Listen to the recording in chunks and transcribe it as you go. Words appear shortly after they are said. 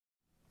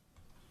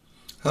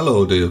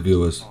Hello dear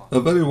viewers, a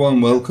very warm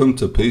welcome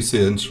to PC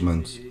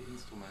Instruments.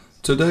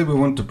 Today we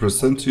want to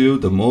present to you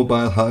the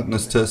mobile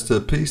hardness tester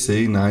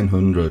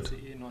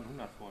PCE-900.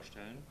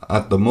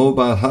 At the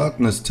mobile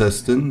hardness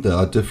testing there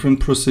are different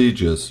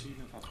procedures.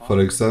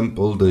 For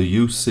example, the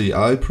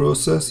UCI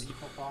process,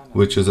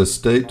 which is a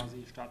state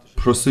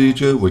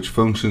procedure which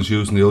functions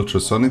using the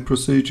ultrasonic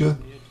procedure.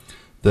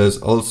 There's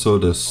also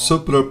the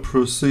subler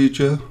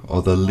procedure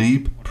or the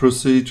Leeb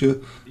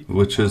procedure,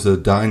 which is a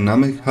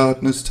dynamic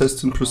hardness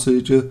testing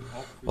procedure,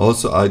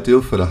 also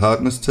ideal for the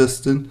hardness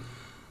testing.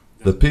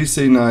 The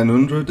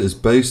PCE-900 is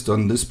based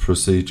on this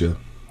procedure,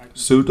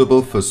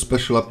 suitable for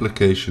special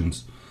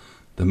applications.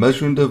 The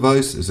measuring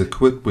device is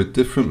equipped with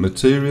different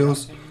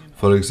materials,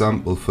 for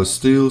example for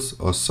steels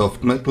or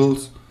soft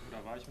metals.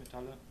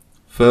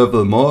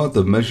 Furthermore,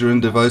 the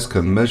measuring device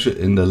can measure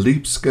in the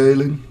Leeb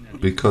scaling,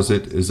 because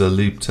it is a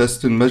Leeb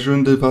testing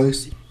measuring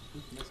device.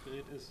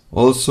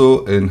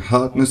 Also in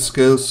hardness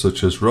scales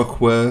such as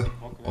Rockware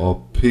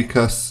or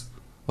PCAS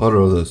or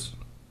others.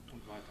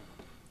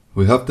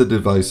 We have the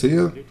device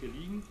here.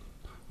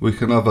 We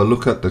can have a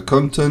look at the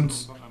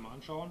contents.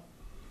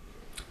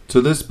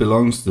 To this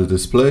belongs the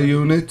display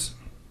unit.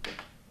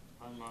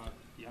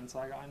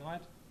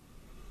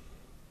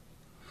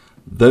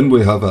 Then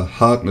we have a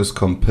hardness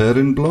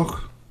comparing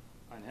block.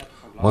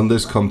 On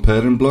this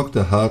comparing block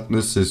the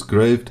hardness is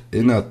graved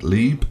in at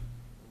Leeb.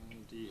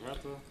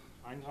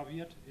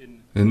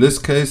 In this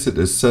case it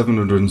is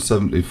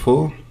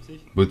 774.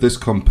 With this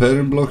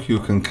comparing block you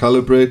can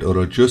calibrate or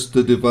adjust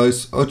the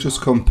device or just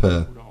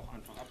compare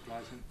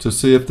to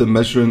see if the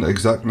measuring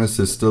exactness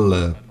is still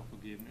there.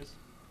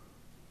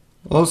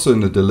 Also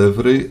in the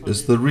delivery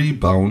is the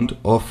rebound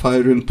or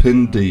firing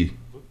pin D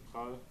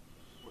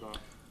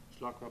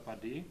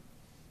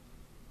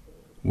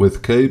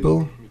with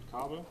cable.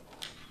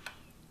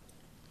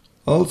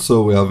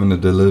 Also we have in the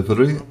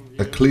delivery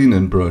a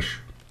cleaning brush.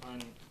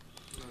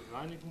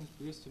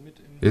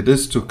 It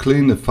is to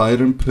clean the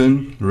firing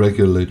pin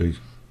regularly.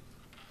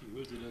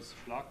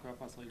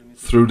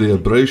 Through the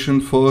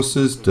abrasion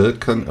forces dirt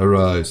can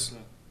arise.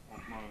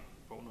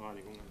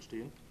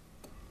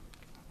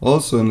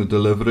 Also in the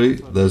delivery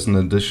there's an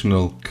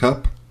additional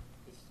cap.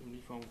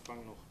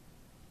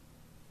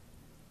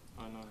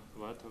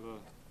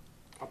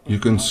 You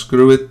can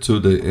screw it to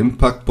the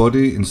impact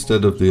body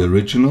instead of the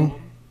original.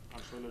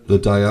 The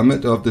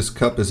diameter of this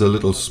cap is a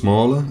little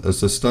smaller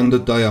as the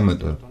standard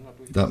diameter.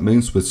 That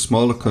means with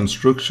smaller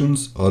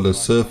constructions or the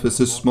surface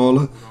is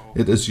smaller,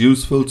 it is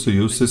useful to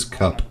use this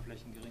cap.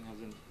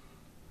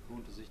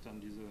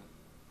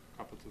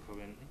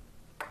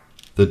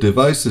 The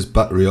device is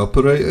battery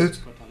operated.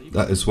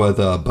 That is why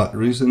there are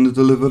batteries in the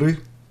delivery.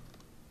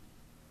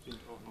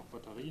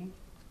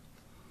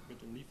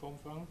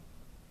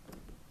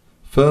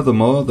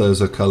 Furthermore, there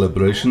is a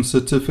calibration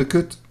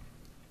certificate.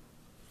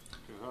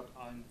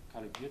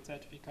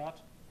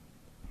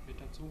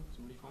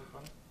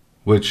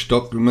 Which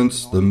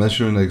documents the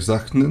measuring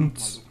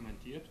exactness,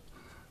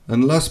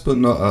 and last but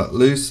not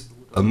least,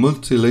 a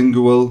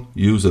multilingual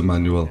user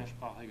manual,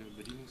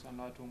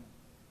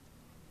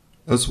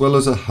 as well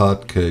as a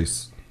hard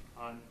case,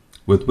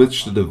 with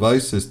which the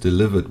device is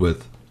delivered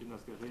with.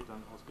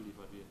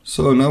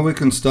 So now we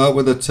can start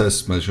with a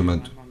test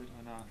measurement.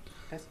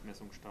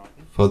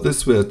 For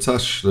this we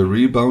attach the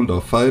rebound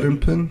or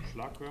firing pin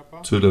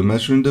to the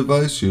measuring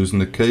device using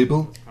the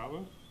cable.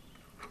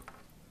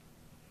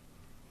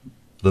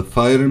 The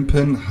firing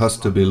pin has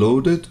to be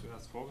loaded.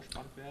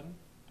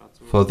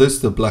 For this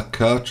the black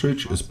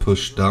cartridge is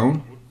pushed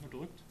down.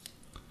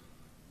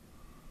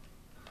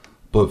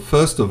 But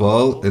first of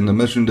all, in the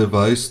measuring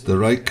device the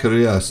right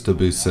carrier has to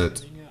be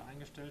set.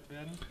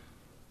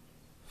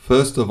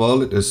 First of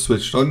all it is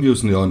switched on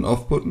using the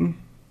on-off button.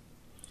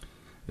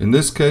 In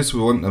this case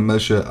we want to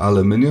measure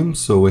aluminium,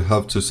 so we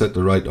have to set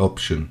the right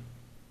option.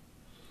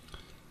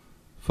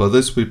 For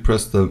this we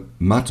press the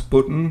mat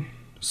button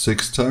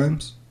 6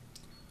 times.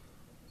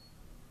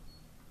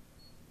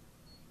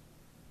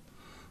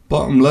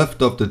 Bottom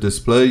left of the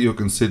display you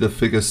can see the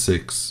figure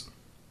 6.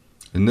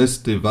 In this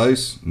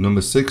device,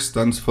 number 6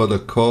 stands for the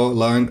core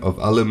line of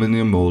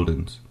aluminium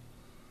mouldings.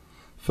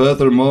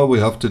 Furthermore, we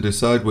have to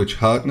decide which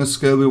hardness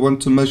scale we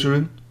want to measure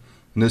in.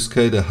 In this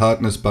case the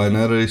hardness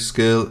binary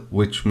scale,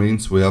 which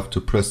means we have to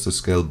press the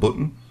scale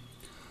button.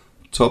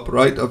 Top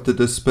right of the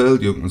display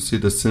you can see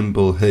the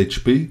symbol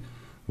HB,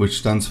 which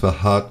stands for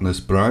hardness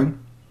brine.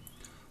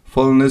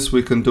 Following this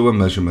we can do a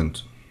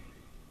measurement.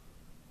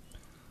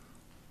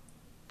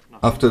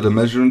 After the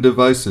measuring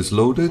device is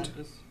loaded,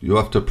 you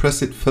have to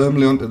press it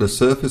firmly onto the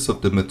surface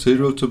of the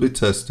material to be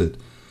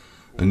tested,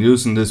 and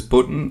using this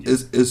button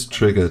is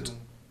triggered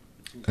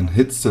and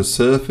hits the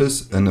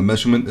surface and the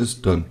measurement is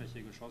done.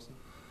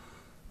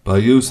 By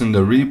using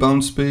the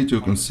rebound speed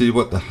you can see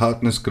what the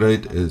hardness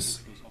grade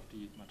is.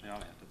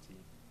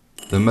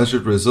 The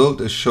measured result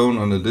is shown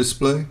on the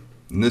display.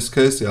 In this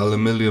case the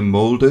aluminium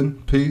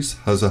moulding piece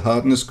has a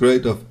hardness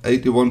grade of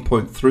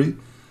 81.3.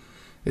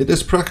 It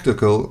is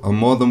practical on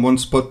more than one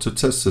spot to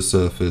test the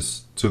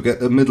surface to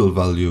get a middle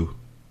value.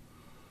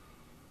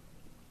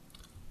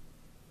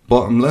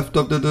 bottom left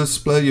of the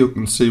display you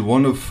can see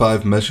one of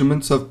 5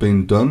 measurements have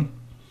been done.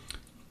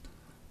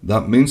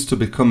 That means to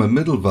become a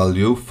middle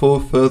value,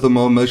 4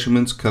 furthermore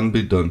measurements can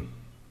be done.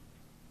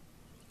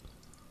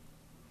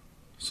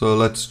 So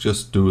let's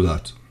just do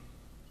that.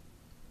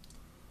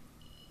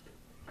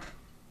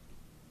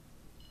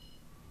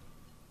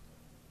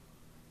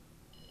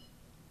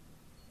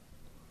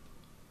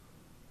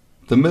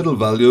 The middle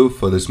value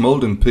for this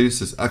molding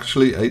piece is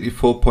actually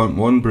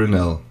 84.1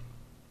 Brinell.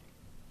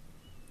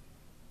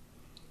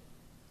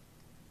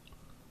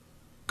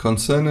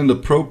 Concerning the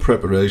probe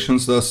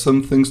preparations, there are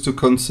some things to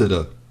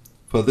consider.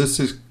 For this,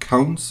 it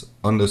counts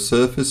on the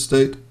surface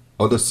state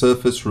or the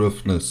surface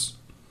roughness.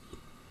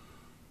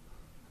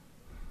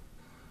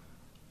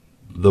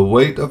 The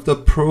weight of the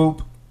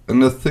probe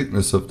and the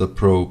thickness of the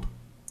probe,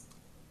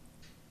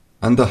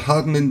 and the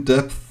hardening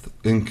depth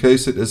in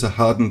case it is a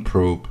hardened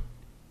probe.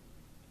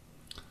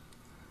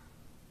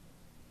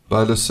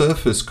 By the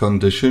surface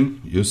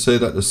condition, you say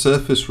that the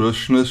surface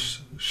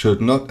roughness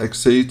should not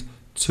exceed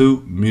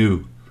 2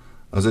 μ,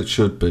 as it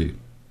should be,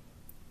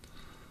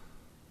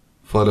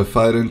 for the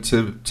firing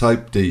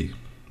type D,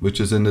 which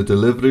is in the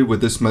delivery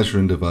with this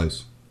measuring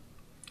device.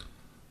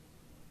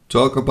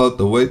 Talk about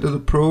the weight of the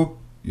probe,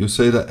 you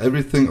say that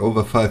everything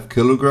over 5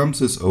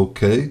 kilograms is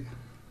okay.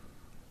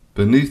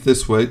 Beneath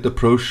this weight, the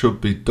probe should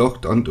be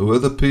docked onto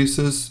other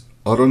pieces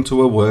or onto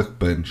a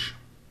workbench.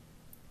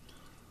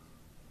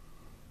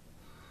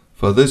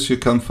 For this you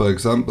can, for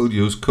example,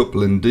 use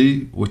coupling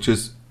D, which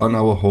is on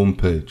our home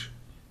page.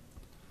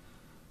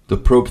 The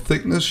probe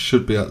thickness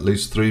should be at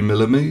least 3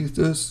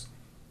 mm.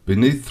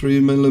 Beneath 3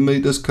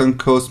 mm can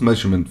cause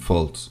measurement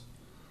faults.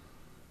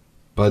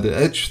 By the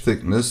edge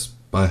thickness,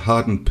 by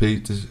hardened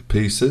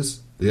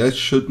pieces, the edge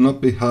should not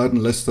be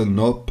hardened less than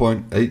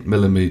 0.8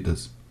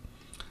 mm.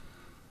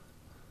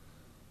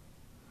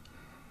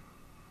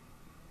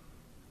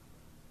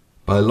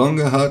 By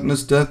longer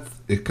hardness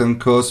depth, it can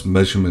cause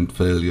measurement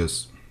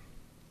failures.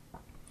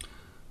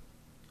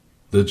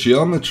 The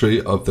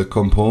geometry of the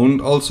component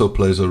also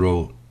plays a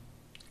role.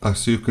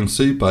 As you can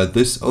see by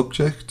this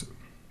object,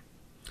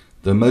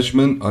 the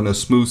measurement on a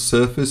smooth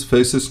surface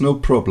faces no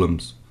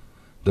problems.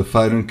 The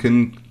firing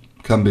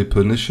can be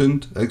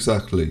positioned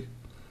exactly.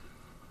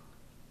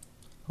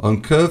 On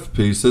curved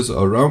pieces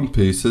or round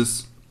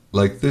pieces,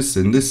 like this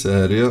in this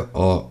area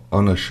or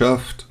on a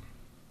shaft,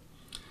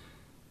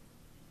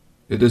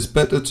 it is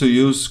better to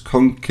use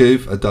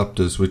concave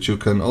adapters, which you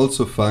can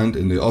also find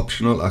in the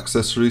optional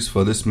accessories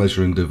for this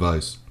measuring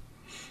device.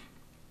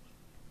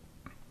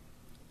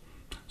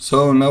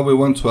 So now we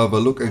want to have a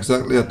look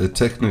exactly at the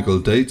technical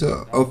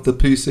data of the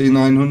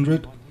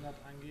PCE-900.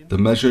 The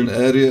measuring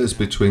area is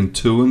between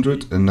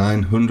 200 and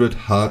 900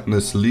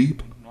 hardness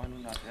Leeb.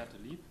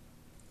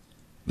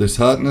 This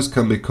hardness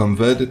can be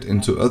converted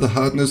into other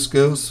hardness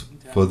scales.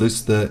 For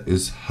this there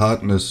is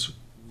hardness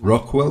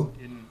Rockwell,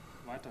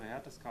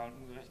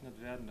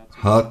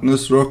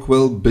 hardness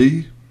Rockwell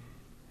B,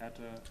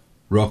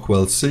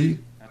 Rockwell C,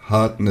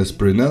 hardness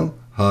Brinell,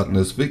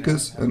 hardness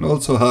Vickers, and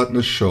also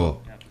hardness Shaw.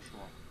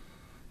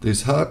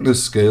 These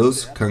hardness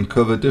scales can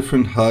cover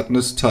different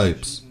hardness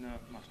types.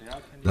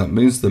 That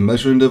means the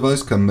measuring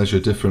device can measure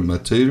different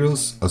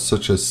materials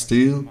such as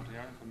steel,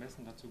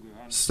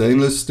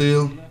 stainless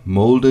steel,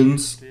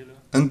 moldings,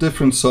 and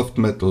different soft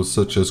metals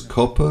such as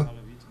copper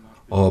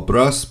or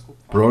brass,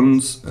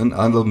 bronze, and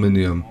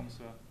aluminium.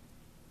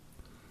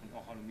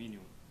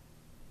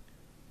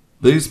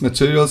 These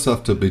materials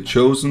have to be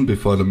chosen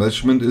before the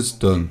measurement is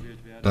done.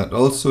 That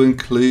also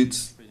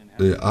includes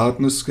the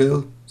hardness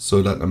scale,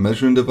 so that the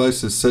measuring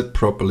device is set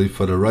properly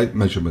for the right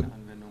measurement.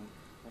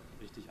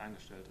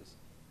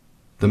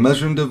 The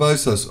measuring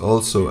device has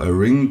also a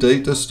ring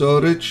data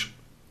storage,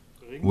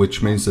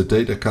 which means the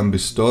data can be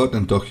stored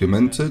and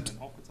documented.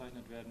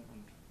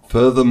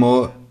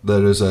 Furthermore,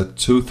 there is a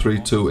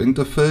 232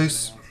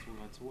 interface,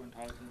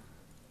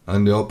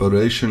 and the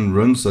operation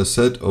runs, as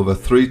said, over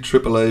 3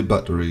 AAA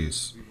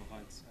batteries.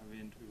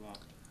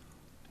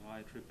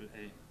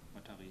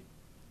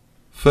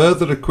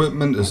 Further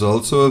equipment is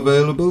also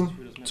available.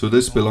 To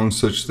this belong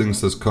such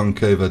things as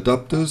concave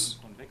adapters,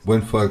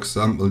 when for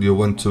example you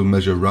want to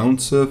measure round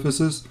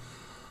surfaces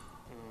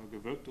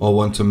or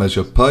want to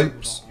measure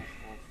pipes.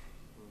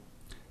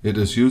 It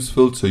is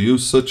useful to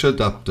use such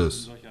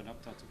adapters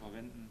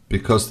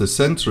because the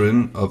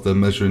centering of the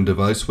measuring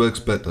device works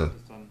better.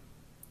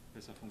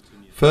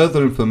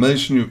 Further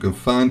information you can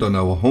find on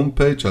our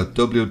homepage at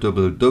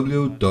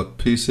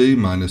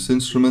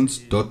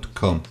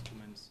www.pce-instruments.com.